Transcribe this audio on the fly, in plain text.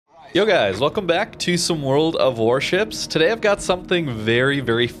Yo guys, welcome back to some World of Warships. Today I've got something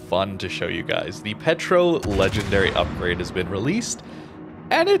very fun to show you guys. The Petro legendary upgrade has been released,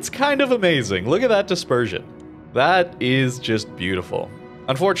 and it's kind of amazing. Look at that dispersion. That is just beautiful.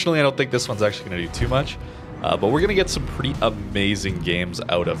 Unfortunately, I don't think this one's actually going to do too much, but we're going to get some pretty amazing games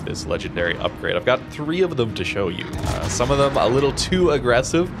out of this legendary upgrade. I've got 3 of them to show you. Some of them a little too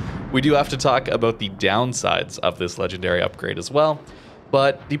aggressive. We do have to talk about the downsides of this legendary upgrade as well.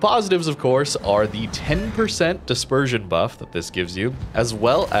 But the positives, of course, are the 10% dispersion buff that this gives you, as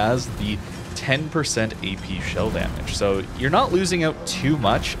well as the 10% AP shell damage. So you're not losing out too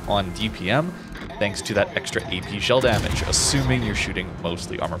much on DPM thanks to that extra AP shell damage, assuming you're shooting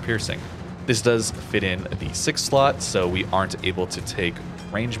mostly armor piercing. This does fit in the 6th slot, so we aren't able to take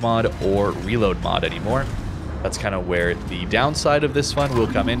range mod or reload mod anymore. That's kind of where the downside of this one will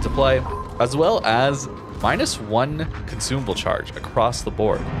come into play, as well as -1 consumable charge across the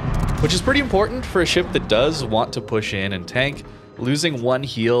board, which is pretty important for a ship that does want to push in and tank. Losing 1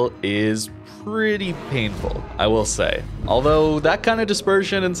 heal is pretty painful, I will say, although that kind of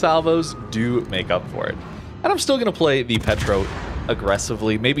dispersion and salvos do make up for it. And I'm still going to play the Petro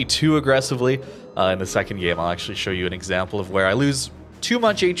aggressively, maybe too aggressively. In the second game, I'll actually show you an example of where I lose too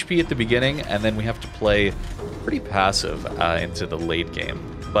much HP at the beginning, and then we have to play pretty passive into the late game.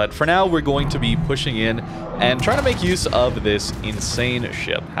 But for now, we're going to be pushing in and trying to make use of this insane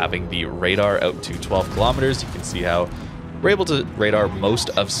ship, having the radar out to 12 kilometers. You can see how we're able to radar most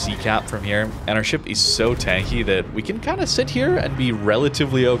of CCAP from here, and our ship is so tanky that we can kind of sit here and be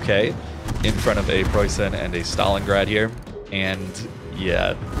relatively okay in front of a Preußen and a Stalingrad here. And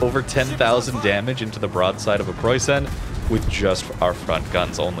yeah, over 10,000 damage into the broadside of a Preußen with just our front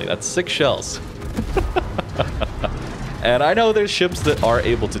guns only. That's 6 shells. And I know there's ships that are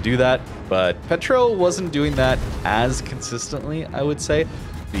able to do that, but Petro wasn't doing that as consistently, I would say.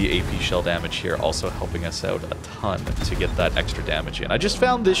 The AP shell damage here also helping us out a ton to get that extra damage in. I just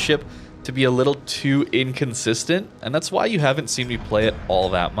found this ship to be a little too inconsistent, and that's why you haven't seen me play it all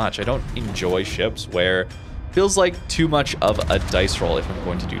that much. I don't enjoy ships where it feels like too much of a dice roll if I'm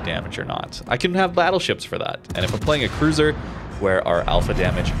going to do damage or not. I can have battleships for that, and if I'm playing a cruiser where our alpha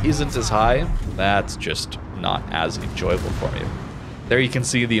damage isn't as high, that's just not as enjoyable for me. There you can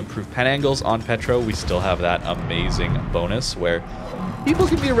see the improved pen angles on Petro. We still have that amazing bonus where people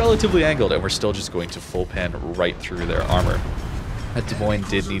can be relatively angled and we're still just going to full pen right through their armor. That Des Moines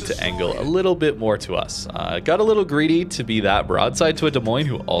did need to angle a little bit more to us. Got a little greedy to be that broadside to a Des Moines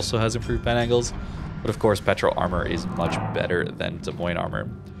who also has improved pen angles, but of course Petro armor is much better than Des Moines armor.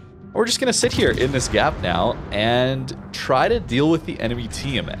 We're just going to sit here in this gap now and try to deal with the enemy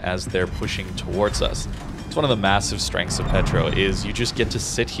team as they're pushing towards us. It's one of the massive strengths of Petro is you just get to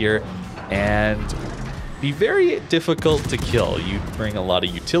sit here and be very difficult to kill. You bring a lot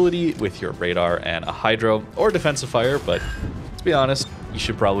of utility with your radar and a hydro or defensive fire, but to be honest, you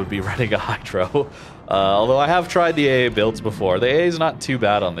should probably be running a hydro. Although I have tried the AA builds before. The AA is not too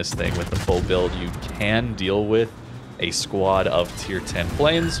bad on this thing with the full build. You can deal with a squad of tier 10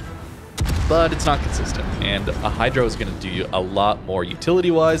 planes, but it's not consistent, and a hydro is going to do you a lot more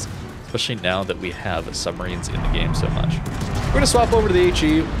utility-wise, especially now that we have submarines in the game so much. We're going to swap over to the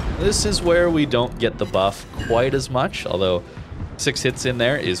HE. This is where we don't get the buff quite as much, although 6 hits in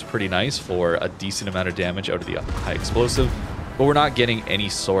there is pretty nice for a decent amount of damage out of the high explosive, but we're not getting any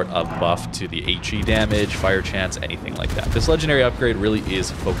sort of buff to the HE damage, fire chance, anything like that. This legendary upgrade really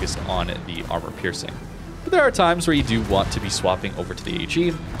is focused on the armor piercing. But there are times where you do want to be swapping over to the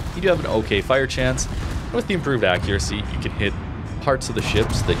HE. You do have an okay fire chance. With the improved accuracy, you can hit parts of the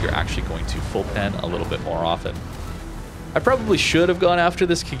ships that you're actually going to full pen a little bit more often. I probably should have gone after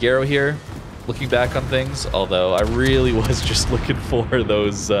this Kagero here, looking back on things, although I really was just looking for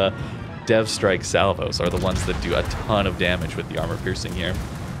those Dev Strike salvos, are the ones that do a ton of damage with the armor piercing here.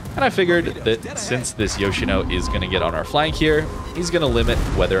 And I figured that since this Yoshino is going to get on our flank here, he's going to limit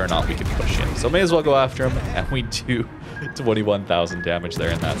whether or not we can push in. So may as well go after him, and we do 21,000 damage there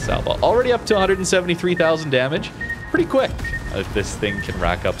in that salvo. Already up to 173,000 damage. Pretty quick. This thing can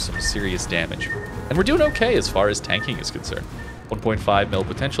rack up some serious damage. And we're doing okay as far as tanking is concerned. 1.5 mil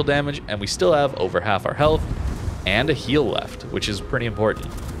potential damage, and we still have over half our health and a heal left, which is pretty important.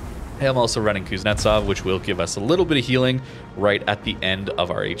 I'm also running Kuznetsov, which will give us a little bit of healing right at the end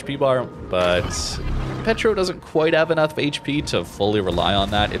of our HP bar, but Petro doesn't quite have enough HP to fully rely on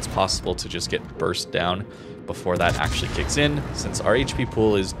that. It's possible to just get burst down before that actually kicks in, since our HP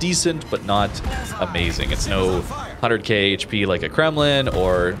pool is decent, but not amazing. It's no 100k HP like a Kremlin,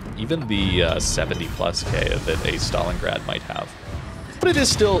 or even the 70 plus K that a Stalingrad might have. but it is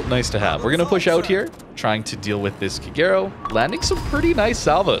still nice to have. We're going to push out here, trying to deal with this Kagero, landing some pretty nice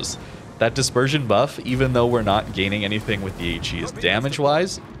salvos. That dispersion buff, even though we're not gaining anything with the HEs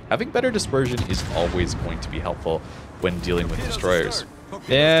damage-wise, having better dispersion is always going to be helpful when dealing with destroyers.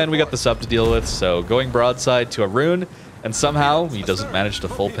 And we got the sub to deal with, so going broadside to a rune, and somehow he doesn't manage to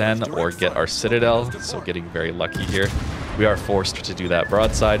full pen or get our citadel, so getting very lucky here. We are forced to do that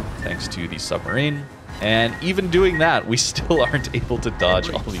broadside thanks to the submarine. And even doing that, we still aren't able to dodge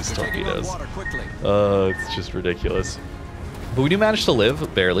all these torpedoes. It's just ridiculous. But we do manage to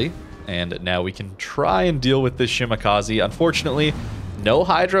live, barely. And now we can try and deal with this Shimakaze. Unfortunately, no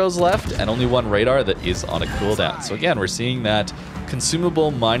hydros left and only one radar that is on a cooldown. So again, we're seeing that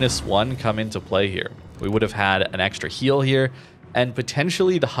consumable -1 come into play here. We would have had an extra heal here and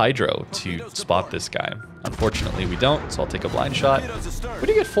potentially the hydro to spot this guy. Unfortunately, we don't, so I'll take a blind shot. We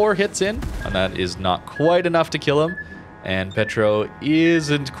do get 4 hits in, and that is not quite enough to kill him. And Petro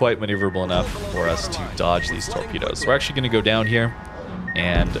isn't quite maneuverable enough for us to dodge these torpedoes. So we're actually going to go down here,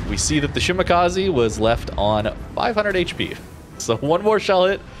 and we see that the Shimakaze was left on 500 HP. So one more shell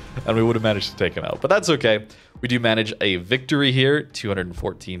hit, and we would have managed to take him out. But that's okay. We do manage a victory here,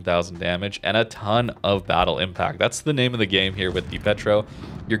 214,000 damage, and a ton of battle impact. That's the name of the game here with the Petro.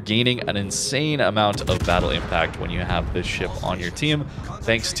 You're gaining an insane amount of battle impact when you have this ship on your team,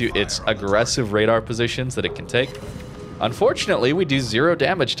 thanks to its aggressive radar positions that it can take. Unfortunately, we do 0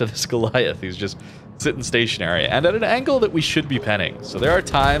 damage to this Goliath. He's just sitting stationary, and at an angle that we should be penning. So there are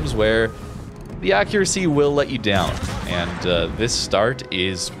times where the accuracy will let you down, and this start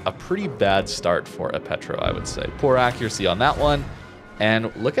is a pretty bad start for a Petro, I would say. Poor accuracy on that one,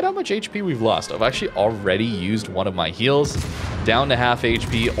 and look at how much HP we've lost. I've actually already used one of my heals, down to half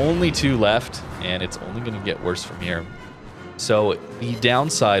HP, only 2 left, and it's only going to get worse from here. So the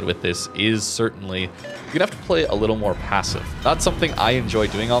downside with this is certainly you're going to have to play a little more passive. Not something I enjoy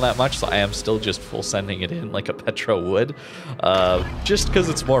doing all that much, so I am still just full sending it in like a Petro would, just because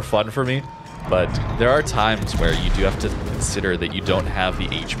it's more fun for me. But there are times where you do have to consider that you don't have the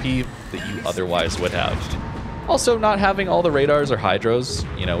HP that you otherwise would have. Also, not having all the radars or hydros,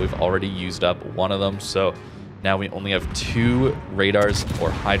 you know, we've already used up one of them, so now we only have 2 radars or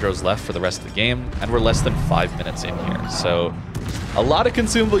hydros left for the rest of the game, and we're less than 5 minutes in here. So a lot of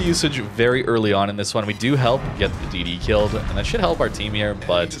consumable usage very early on in this one. We do help get the DD killed, and that should help our team here,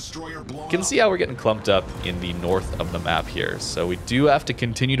 but you can see how we're getting clumped up in the north of the map here. So we do have to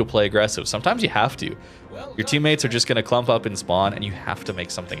continue to play aggressive. Sometimes you have to. Your teammates are just going to clump up and spawn, and you have to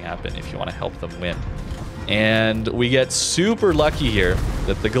make something happen if you want to help them win. And we get super lucky here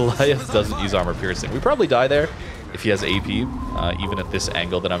that the Goliath doesn't use armor piercing. We probably die there if he has AP, even at this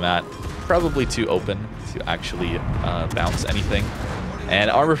angle that I'm at. Probably too open to actually bounce anything. And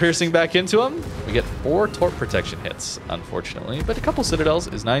armor piercing back into him. We get 4 torp protection hits, unfortunately. But a couple citadels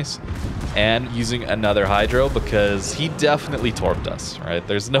is nice. And using another hydro because he definitely torped us, right?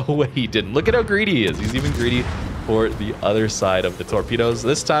 There's no way he didn't. Look at how greedy he is. He's even greedy for the other side of the torpedoes.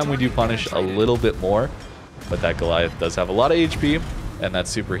 This time we do punish a little bit more. But that Goliath does have a lot of HP. And that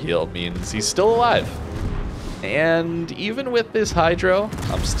super heal means he's still alive. And even with this hydro,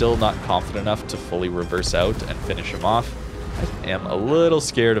 I'm still not confident enough to fully reverse out and finish him off. I am a little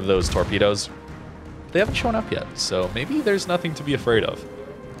scared of those torpedoes. They haven't shown up yet, so maybe there's nothing to be afraid of.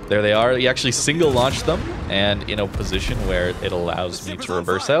 There they are. He actually single launched them and in a position where it allows me to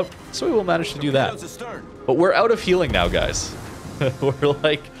reverse out, so we will manage to do that. But we're out of healing now, guys. We're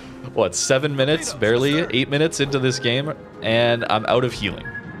like, what, 7 minutes, barely 8 minutes into this game, and I'm out of healing.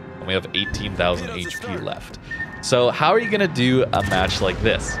 And we have 18,000 HP left. So how are you going to do a match like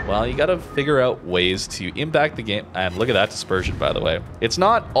this? Well, you got to figure out ways to impact the game. And look at that dispersion, by the way. It's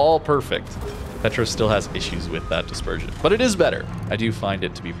not all perfect. Petro still has issues with that dispersion, but it is better. I do find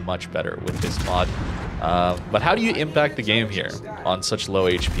it to be much better with this mod. But how do you impact the game here on such low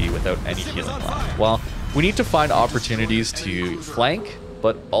HP without any healing left? Well, we need to find opportunities to flank,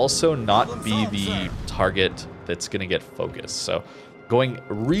 but also not be the target that's going to get focused. So going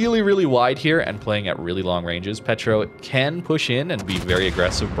really, really wide here and playing at really long ranges. Petro can push in and be very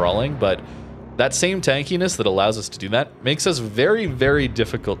aggressive brawling, but that same tankiness that allows us to do that makes us very, very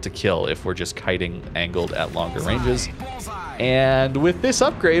difficult to kill if we're just kiting angled at longer ranges. And with this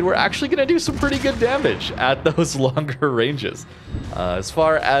upgrade, we're actually going to do some pretty good damage at those longer ranges. As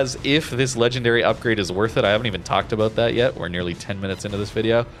far as if this legendary upgrade is worth it, I haven't even talked about that yet. We're nearly 10 minutes into this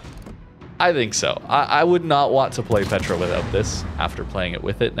video. I think so. I would not want to play Petro without this after playing it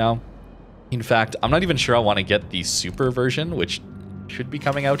with it now. In fact, I'm not even sure I want to get the super version, which should be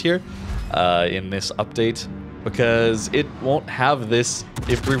coming out here in this update, because it won't have this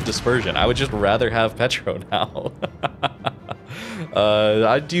improved dispersion. I would just rather have Petro now.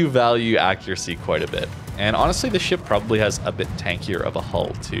 I do value accuracy quite a bit. And honestly, the ship probably has a bit tankier of a hull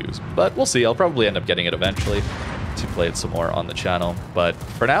too. But we'll see. I'll probably end up getting it eventually to play it some more on the channel. But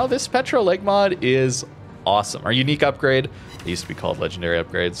for now, this Petro leg mod is awesome. Our unique upgrade, they used to be called legendary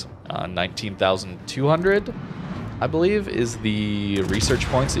upgrades, 19,200, I believe, is the research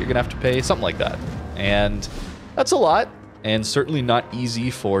points that you're gonna have to pay, something like that. And that's a lot, and certainly not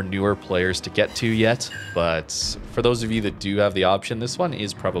easy for newer players to get to yet, but for those of you that do have the option, this one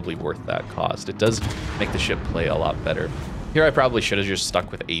is probably worth that cost. It does make the ship play a lot better. Here I probably should have just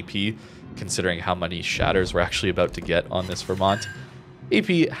stuck with AP, considering how many shatters we're actually about to get on this Vermont.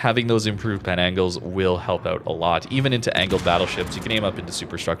 AP having those improved pen angles will help out a lot. Even into angled battleships, you can aim up into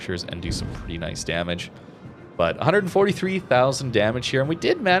superstructures and do some pretty nice damage. But 143,000 damage here, and we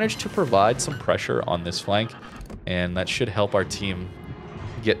did manage to provide some pressure on this flank, and that should help our team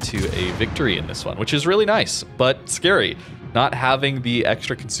get to a victory in this one, which is really nice, but scary. Not having the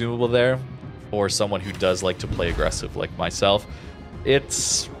extra consumable there for someone who does like to play aggressive like myself,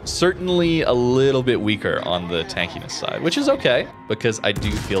 it's certainly a little bit weaker on the tankiness side, which is okay, because I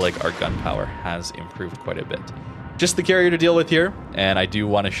do feel like our gun power has improved quite a bit. Just the carrier to deal with here, and I do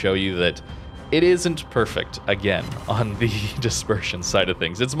want to show you that it isn't perfect, again, on the dispersion side of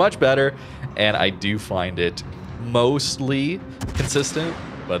things. It's much better, and I do find it mostly consistent,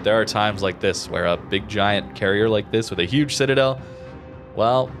 but there are times like this where a big giant carrier like this with a huge citadel,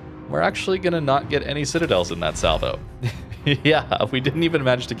 well, we're actually going to not get any citadels in that salvo. Yeah, we didn't even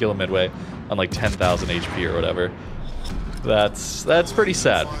manage to kill him midway on like 10,000 HP or whatever. That's pretty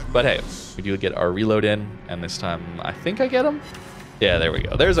sad. But hey, we do get our reload in, and this time I think I get him. Yeah, there we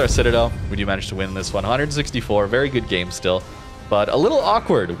go. There's our citadel. We do manage to win this one. 164, very good game still, but a little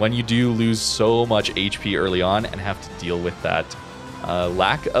awkward when you do lose so much HP early on and have to deal with that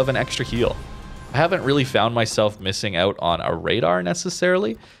lack of an extra heal. I haven't really found myself missing out on a radar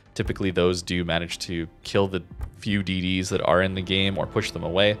necessarily. Typically, those do manage to kill the few DDs that are in the game or push them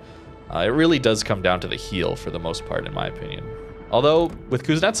away. It really does come down to the heal for the most part, in my opinion. Although, with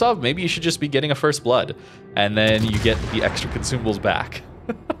Kuznetsov, maybe you should just be getting a first blood, and then you get the extra consumables back,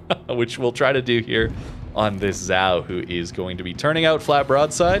 which we'll try to do here on this Zhao, who is going to be turning out flat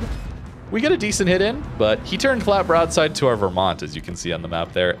broadside. We get a decent hit in, but he turned flat broadside to our Vermont, as you can see on the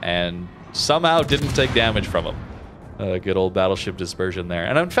map there, and somehow didn't take damage from him. Good old battleship dispersion there.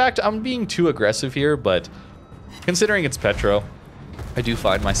 And in fact, I'm being too aggressive here, but considering it's Petro, I do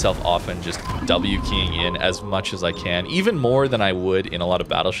find myself often just W-keying in as much as I can, even more than I would in a lot of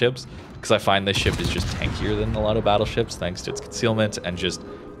battleships, because I find this ship is just tankier than a lot of battleships thanks to its concealment and just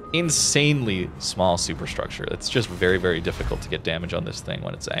insanely small superstructure. It's just very, very difficult to get damage on this thing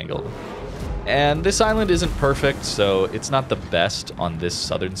when it's angled. And this island isn't perfect, so it's not the best on this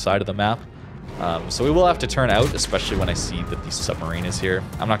southern side of the map. So we will have to turn out, especially when I see that the submarine is here.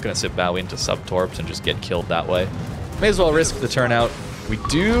 I'm not going to sit bow into sub-torps and just get killed that way. May as well risk the turnout. We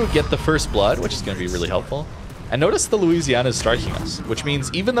do get the first blood, which is going to be really helpful. And notice the Louisiana is striking us, which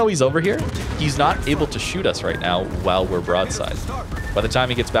means even though he's over here, he's not able to shoot us right now while we're broadside. By the time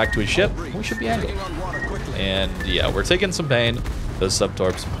he gets back to his ship, we should be angled. And yeah, we're taking some pain. Those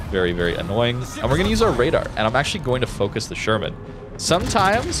sub-torps, very, very annoying. And we're going to use our radar, and I'm actually going to focus the Sherman.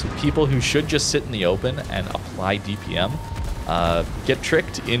 Sometimes people who should just sit in the open and apply DPM get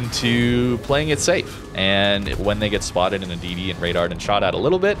tricked into playing it safe. And when they get spotted in a DD and radared and shot at a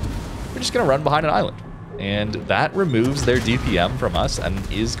little bit, we're just going to run behind an island. And that removes their DPM from us and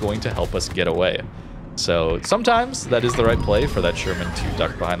is going to help us get away. So sometimes that is the right play for that Sherman to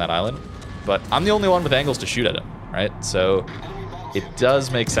duck behind that island. But I'm the only one with angles to shoot at him, right? So it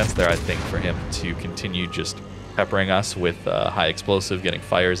does make sense there, I think, for him to continue just peppering us with high explosive, getting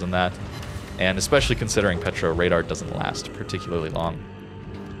fires and that. And especially considering Petro radar doesn't last particularly long.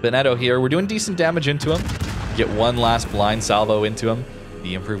 Benedetto here, we're doing decent damage into him. Get one last blind salvo into him.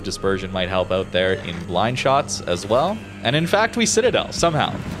 The improved dispersion might help out there in blind shots as well. And in fact, we Citadel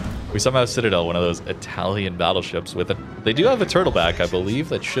somehow. We somehow Citadel one of those Italian battleships with it. They do have a turtleback, I believe,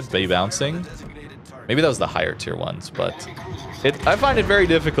 that should be bouncing. Maybe that was the higher tier ones, but I find it very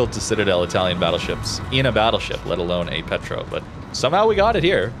difficult to Citadel Italian battleships in a battleship, let alone a Petro. But somehow we got it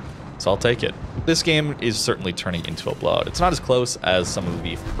here, so I'll take it. This game is certainly turning into a blowout. It's not as close as some of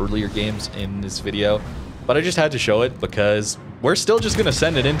the earlier games in this video, but I just had to show it because we're still just going to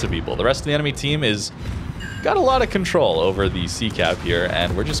send it into people. The rest of the enemy team is got a lot of control over the C-cap here,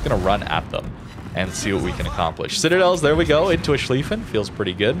 and we're just going to run at them and see what we can accomplish. Citadels, there we go, into a Schlieffen. Feels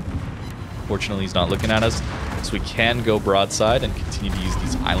pretty good. Fortunately, he's not looking at us, so we can go broadside and continue to use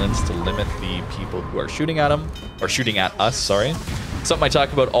these islands to limit the people who are shooting at him, or shooting at us, sorry. Something I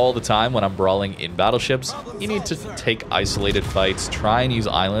talk about all the time when I'm brawling in battleships. You need to take isolated fights, try and use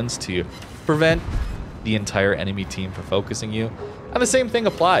islands to prevent the entire enemy team from focusing you. And the same thing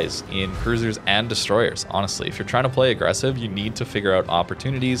applies in cruisers and destroyers, honestly. If you're trying to play aggressive, you need to figure out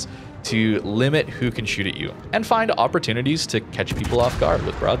opportunities to limit who can shoot at you, and find opportunities to catch people off guard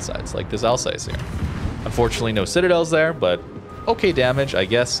with broadsides, like this Alsace here. Unfortunately, no citadels there, but okay damage, I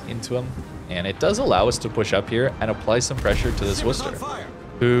guess, into him. And it does allow us to push up here and apply some pressure to this Worcester,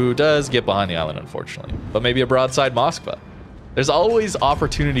 who does get behind the island, unfortunately. But maybe a broadside Moskva. There's always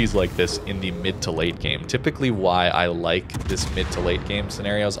opportunities like this in the mid to late game. Typically why I like this mid to late game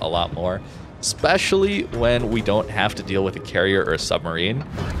scenarios a lot more, especially when we don't have to deal with a carrier or a submarine.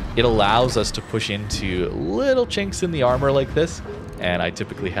 It allows us to push into little chinks in the armor like this, and I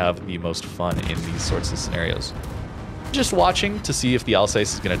typically have the most fun in these sorts of scenarios. Just watching to see if the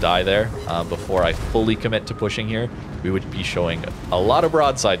Alsace is going to die there before I fully commit to pushing here. We would be showing a lot of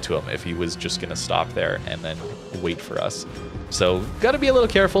broadside to him if he was just going to stop there and then wait for us. So got to be a little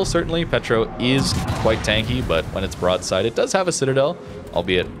careful. Certainly Petro is quite tanky, but when it's broadside, it does have a citadel,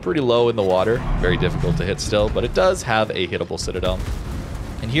 albeit pretty low in the water, very difficult to hit still, but it does have a hittable citadel.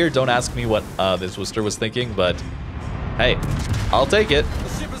 And here, don't ask me what this Worcester was thinking, but hey, I'll take it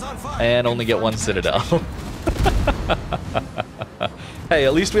and only get one citadel. Hey,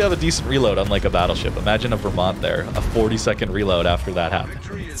 at least we have a decent reload, unlike a battleship. Imagine a Vermont there, a 40-second reload after that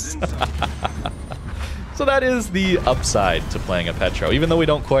happens. So that is the upside to playing a Petro. Even though we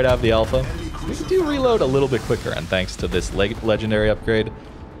don't quite have the alpha, we do reload a little bit quicker, and thanks to this legendary upgrade,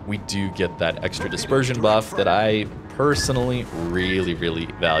 we do get that extra dispersion buff that I personally really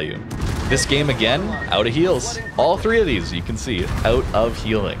value. This game, again, out of heals. All three of these, you can see, out of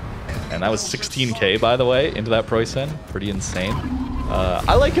healing. And that was 16k, by the way, into that Preußen. Pretty insane.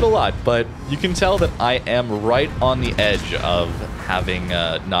 I like it a lot, but you can tell that I am right on the edge of having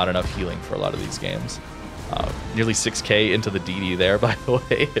not enough healing for a lot of these games. Nearly 6k into the DD there, by the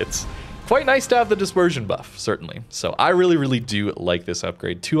way. It's quite nice to have the dispersion buff, certainly. So I really do like this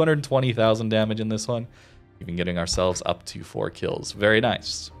upgrade. 220,000 damage in this one. Even getting ourselves up to 4 kills. Very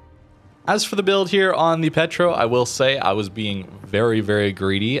nice. As for the build here on the Petro, I will say I was being very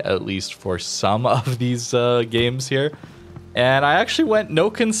greedy, at least for some of these games here. And I actually went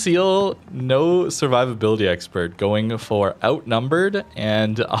no conceal, no survivability expert, going for outnumbered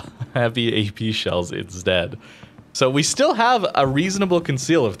and heavy AP shells instead. So we still have a reasonable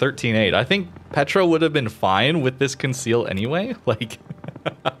conceal of 13.8. I think Petro would have been fine with this conceal anyway. Like,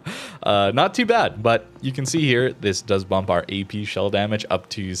 not too bad. But you can see here, this does bump our AP shell damage up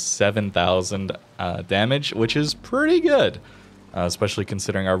to 7,000 damage, which is pretty good. Especially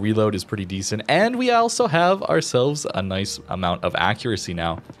considering our reload is pretty decent. And we also have ourselves a nice amount of accuracy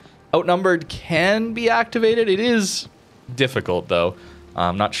now. Outnumbered can be activated. It is difficult, though.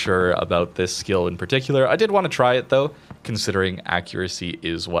 I'm not sure about this skill in particular. I did want to try it, though, considering accuracy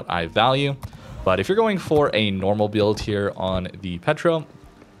is what I value. But if you're going for a normal build here on the Petro,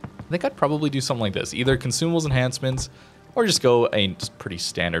 I think I'd probably do something like this. Either consumables enhancements, or just go a pretty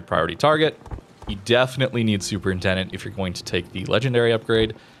standard priority target. You definitely need Superintendent if you're going to take the Legendary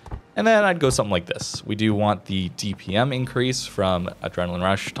upgrade. And then I'd go something like this. We do want the DPM increase from Adrenaline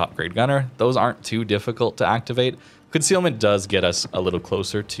Rush, Top Grade Gunner. Those aren't too difficult to activate. Concealment does get us a little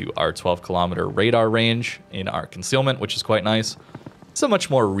closer to our 12-kilometer radar range in our concealment, which is quite nice. It's a much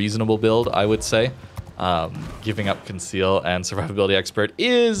more reasonable build, I would say. Giving up Conceal and Survivability Expert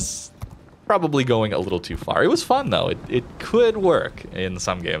is probably going a little too far. It was fun, though. It could work in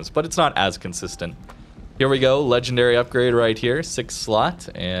some games, but it's not as consistent. Here we go, Legendary upgrade right here, 6 slot,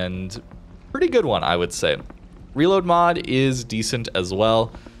 and pretty good one, I would say. Reload mod is decent as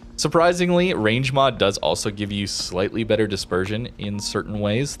well. Surprisingly, range mod does also give you slightly better dispersion in certain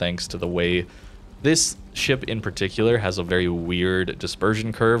ways, thanks to the way this ship in particular has a very weird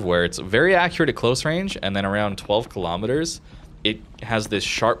dispersion curve where it's very accurate at close range, and then around 12 kilometers, it has this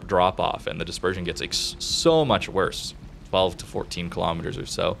sharp drop off and the dispersion gets so much worse, 12 to 14 kilometers or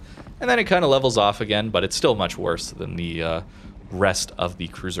so. And then it kind of levels off again, but it's still much worse than the rest of the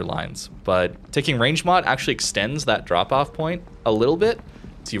cruiser lines. But taking range mod actually extends that drop off point a little bit,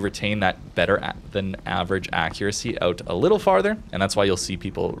 so you retain that better than average accuracy out a little farther, and that's why you'll see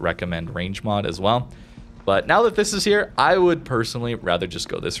people recommend range mod as well. But now that this is here, I would personally rather just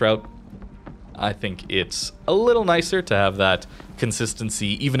go this route. I think it's a little nicer to have that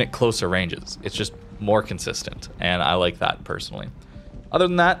consistency even at closer ranges. It's just more consistent, and I like that personally. Other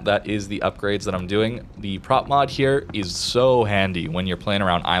than that, that is the upgrades that I'm doing. The prop mod here is so handy when you're playing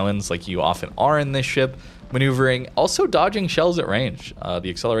around islands like you often are in this ship, maneuvering, also dodging shells at range. The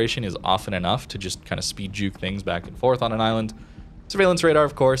acceleration is often enough to just kind of speed juke things back and forth on an island. Surveillance radar,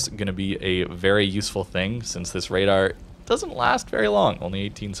 of course, going to be a very useful thing since this radar doesn't last very long. Only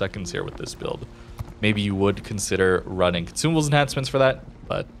 18 seconds here with this build. Maybe you would consider running consumables enhancements for that,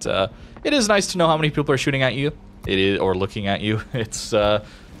 but it is nice to know how many people are shooting at you. It is, or looking at you. It's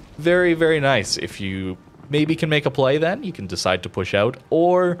very, very nice. If you maybe can make a play, then you can decide to push out,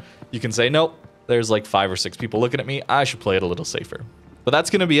 or you can say, nope, there's like 5 or 6 people looking at me. I should play it a little safer. But that's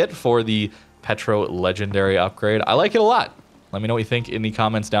going to be it for the Petro Legendary upgrade. I like it a lot. Let me know what you think in the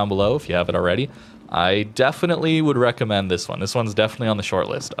comments down below if you have it already. I definitely would recommend this one. This one's definitely on the short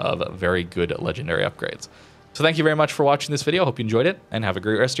list of very good legendary upgrades. So thank you very much for watching this video. Hope you enjoyed it, and have a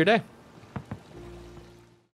great rest of your day.